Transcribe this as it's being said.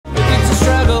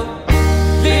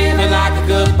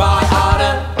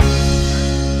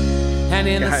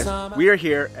Guys, we are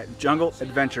here at Jungle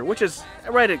Adventure, which is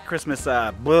right at Christmas.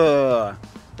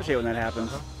 Especially when that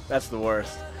happens. That's the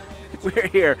worst. We're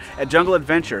here at Jungle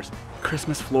Adventures,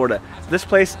 Christmas, Florida. This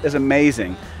place is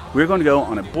amazing. We're going to go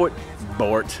on a boat.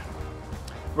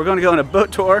 We're going to go on a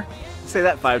boat tour. Say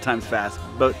that 5 times fast.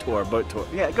 Boat tour, boat tour.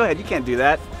 Yeah, go ahead. You can't do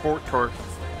that. Boat tour.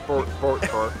 Boat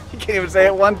tour. You can't even say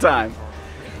it one time.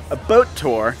 A boat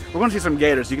tour. We're going to see some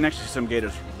gators. You can actually see some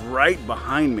gators right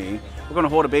behind me. We're going to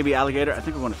hold a baby alligator. I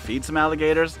think we're going to feed some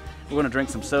alligators. We're going to drink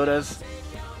some sodas.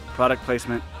 Product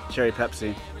placement, Cherry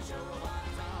Pepsi.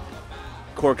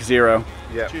 Cork Zero.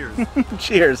 Yeah. Cheers.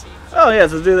 Cheers. Oh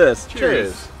yes, let's do this.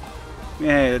 Cheers.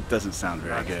 Yeah, it doesn't sound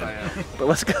very good. But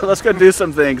let's go do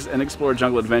some things and explore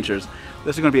Jungle Adventures.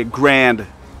 This is going to be a grand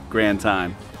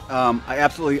time. I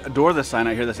absolutely adore this sign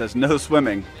out here that says no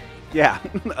swimming. Yeah,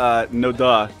 no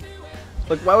duh.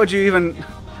 Look, why would you even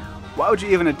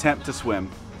attempt to swim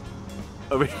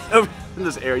over in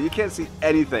this area? You can't see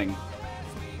anything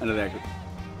under there.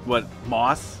 What,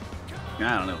 moss?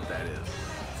 I don't know what that is.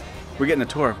 We're getting a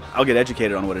tour. I'll get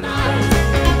educated on what it is.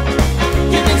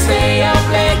 You can stay up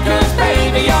late 'cause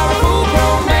baby you're a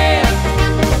full-grown man.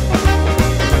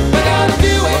 We're gonna do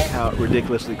it. Look how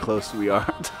ridiculously close we are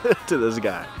to this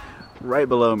guy, right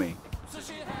below me.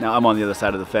 Now I'm on the other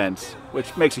side of the fence,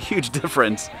 which makes a huge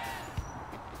difference.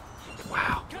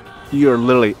 Wow, you are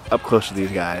literally up close to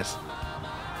these guys.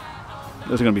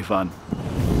 This is gonna be fun.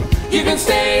 You can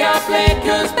stay up late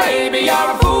 'cause baby you're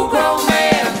a full-grown man.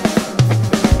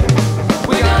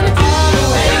 We're gonna do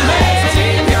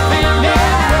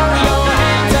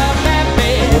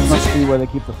This must be where they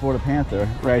keep the Florida Panther,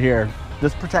 right here.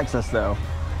 This protects us though.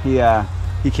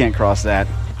 He can't cross that.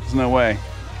 There's no way.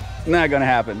 Not gonna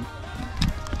happen.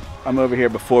 I'm over here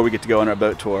before we get to go on our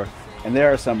boat tour, and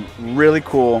there are some really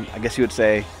cool, I guess you would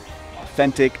say,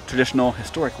 authentic, traditional,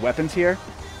 historic weapons here.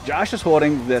 Josh is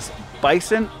holding this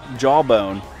bison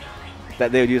jawbone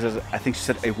that they would use as, I think she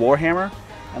said, a war hammer.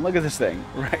 And look at this thing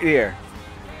right here.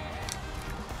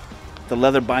 The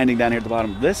leather binding down here at the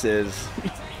bottom. This is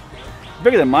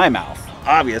bigger than my mouth,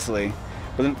 obviously.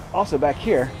 But then also back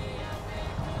here,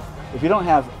 if you don't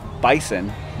have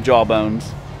bison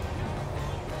jawbones,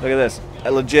 look at this,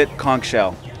 a legit conch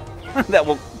shell that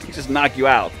will just knock you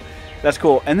out. That's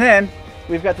cool. And then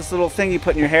we've got this little thing you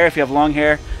put in your hair if you have long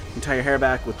hair. You can tie your hair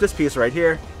back with this piece right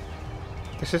here.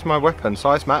 This is my weapon.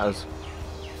 Size matters.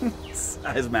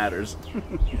 Size matters.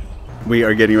 We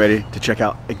are getting ready to check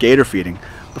out a gator feeding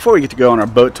before we get to go on our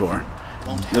boat tour.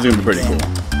 This is going to be pretty cool.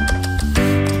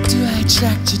 Do I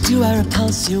attract you? Do I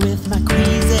repulse you with my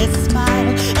queasy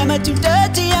smile? Am I too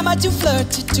dirty? Am I too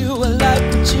flirty? Do I like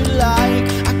what you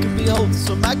like? I could be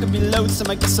wholesome, I could be loathsome.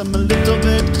 I guess I'm a little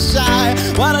bit shy.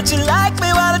 Why don't you like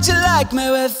me? Why don't you like me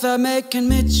without making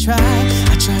me try?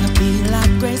 I try to be like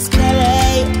Grace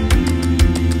Kelly,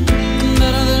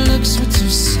 but all the looks were too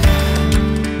sad.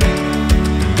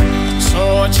 So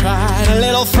I tried a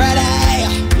little Freddie.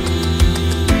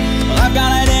 Well, I've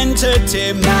got an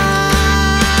entity mind.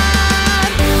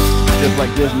 Just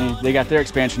like Disney, they got their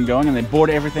expansion going and they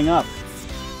board everything up.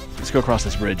 Let's go across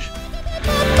this bridge.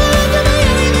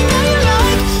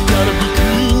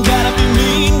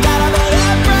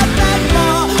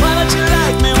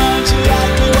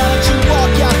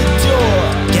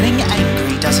 Getting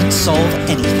angry doesn't solve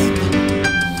anything.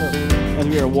 So, as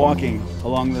we are walking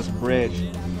along this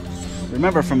bridge,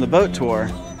 remember from the boat tour,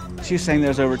 she's saying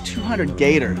there's over 200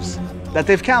 gators that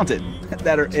they've counted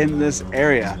that are in this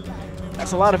area.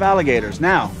 That's a lot of alligators.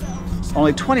 Now,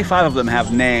 only 25 of them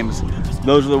have names.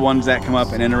 Those are the ones that come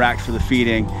up and interact for the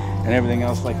feeding and everything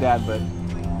else like that. But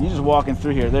you're just walking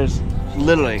through here. There's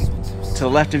literally to the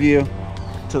left of you,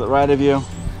 to the right of you.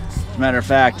 As a matter of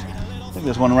fact, I think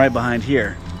there's one right behind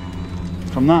here,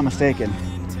 if I'm not mistaken.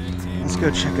 Let's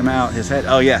go check him out. His head,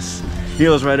 oh yes, he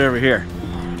was right over here.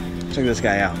 Check this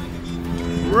guy out.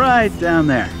 Right down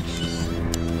there.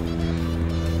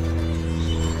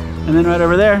 And then right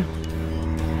over there,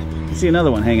 you see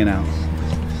another one hanging out.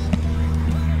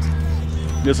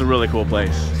 This is a really cool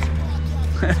place.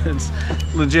 It's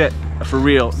legit, a for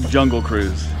real jungle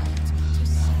cruise.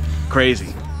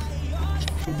 Crazy.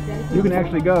 You can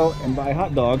actually go and buy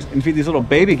hot dogs and feed these little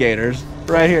baby gators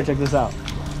right here. Check this out.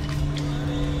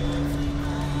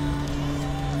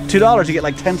 $2, you get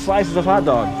like 10 slices of hot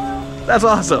dog. That's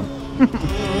awesome.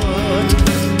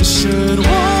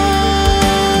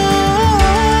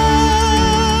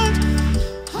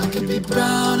 I could be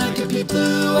brown, I could be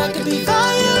blue, I could be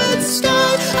violet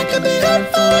sky, I could be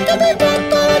hurtful, I could be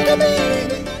purple, I could be...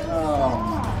 Oh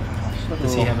my gosh.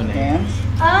 Does he have a name?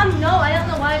 No, I don't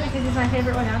know why, because he's my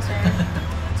favorite one out there.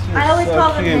 I always so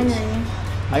call him cute. Henry.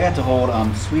 I got to hold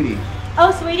Sweetie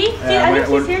Oh, sweetie? I think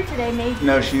we're- she's here today, maybe.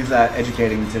 No, she's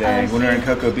educating today. Oh, When we were in she-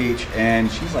 Cocoa Beach,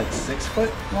 and she's like 6 foot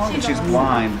long, and She's she's awesome.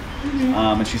 blind,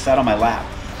 and she sat on my lap.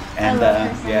 And love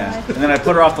her so yeah, much. and then I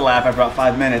put her off the lap after about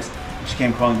 5 minutes, and she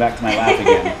came crawling back to my lap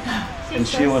again. And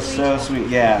she was so sweet.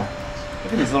 Yeah,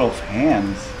 look at these little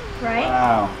hands. Right?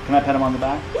 Wow. Can I pet him on the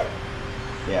back?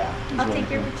 Yeah. he's I'll really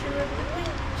take your cool. picture over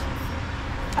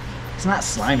the It's not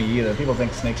slimy either. People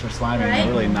think snakes are slimy, and Right?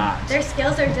 they're really not. Their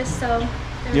scales are just so.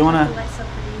 Do you wanna- So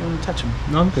You want to touch him?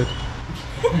 No, I'm good.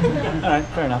 All right,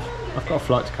 fair enough. I've got a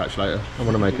flight to catch later. I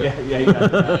want to make it. Yeah, you got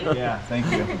it. Yeah, thank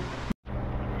you.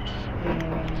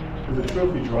 Is it true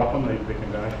if you drop them, they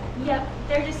can die? Yep,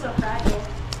 they're just so fragile.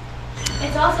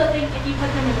 It's also a thing if you put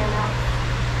them in your mouth,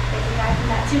 they can die from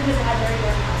that too because it has already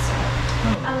their mouth.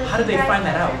 So. How did they find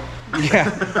that out? Yeah,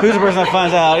 who's the person that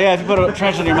finds out? Yeah, if you put a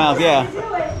tarantula in your mouth, yeah.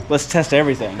 Let's test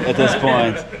everything at this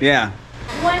point. Yeah.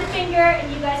 One finger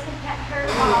and you guys can pet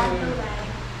her on the leg.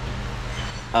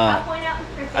 I'll point out her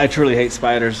face. I truly hate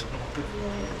spiders,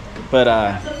 but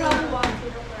So probably walk through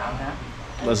the floor.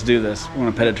 let's do this. We're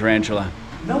gonna pet a tarantula.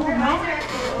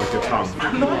 With your tongue.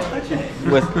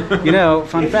 With, you know,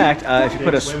 fun fact, if you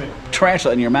put a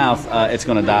tarantula in your mouth, it's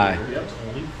gonna die.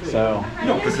 So,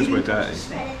 Not because we're dirty.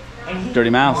 dirty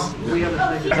mouth.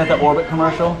 Is that the Orbit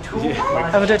commercial?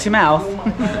 Have a dirty mouth.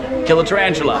 Kill a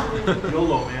tarantula.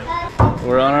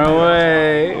 We're on our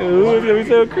way. Ooh, it's gonna be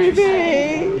so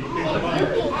creepy.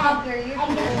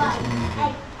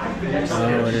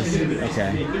 Oh, it is.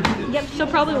 Okay. Yep, she'll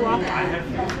probably walk.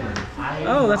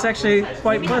 Oh, that's actually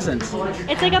quite pleasant. It's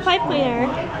like a pipe cleaner.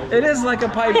 It is like a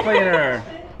pipe cleaner.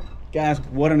 Guys,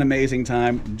 what an amazing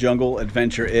time jungle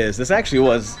adventure is. This actually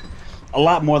was a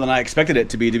lot more than I expected it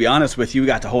to be honest with you. We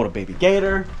got to hold a baby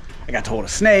gator. I got to hold a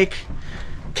snake.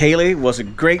 Kaylee was a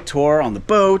great tour on the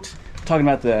boat. Talking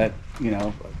about the, you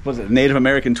know, what was it, Native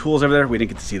American tools over there? We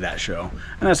didn't get to see that show.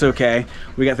 And that's okay.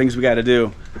 We got things we got to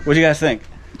do. What do you guys think?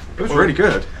 It was really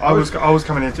good. I was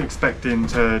coming in expecting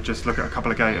to just look at a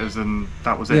couple of gators and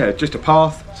that was it. Yeah, just a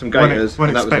path, some gators, When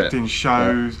and that was expecting it.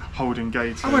 shows, holding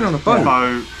gators. I went on a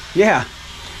boat. Yeah.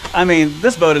 I mean,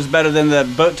 this boat is better than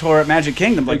the boat tour at Magic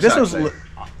Kingdom. Like, this Exactly. was,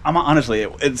 I'm honestly,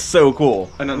 it's so cool.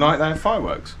 And at night they had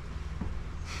fireworks.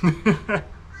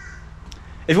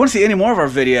 If you want to see any more of our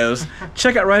videos,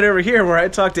 check out right over here where I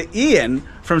talked to Ian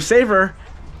from Savor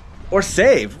or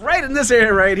Save, right in this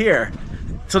area right here.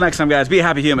 Till next time, guys, be a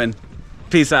happy human.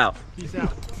 Peace out.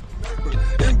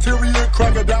 Interior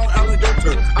crocodile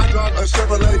alligator. I drive a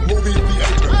Chevrolet movie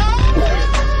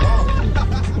theater.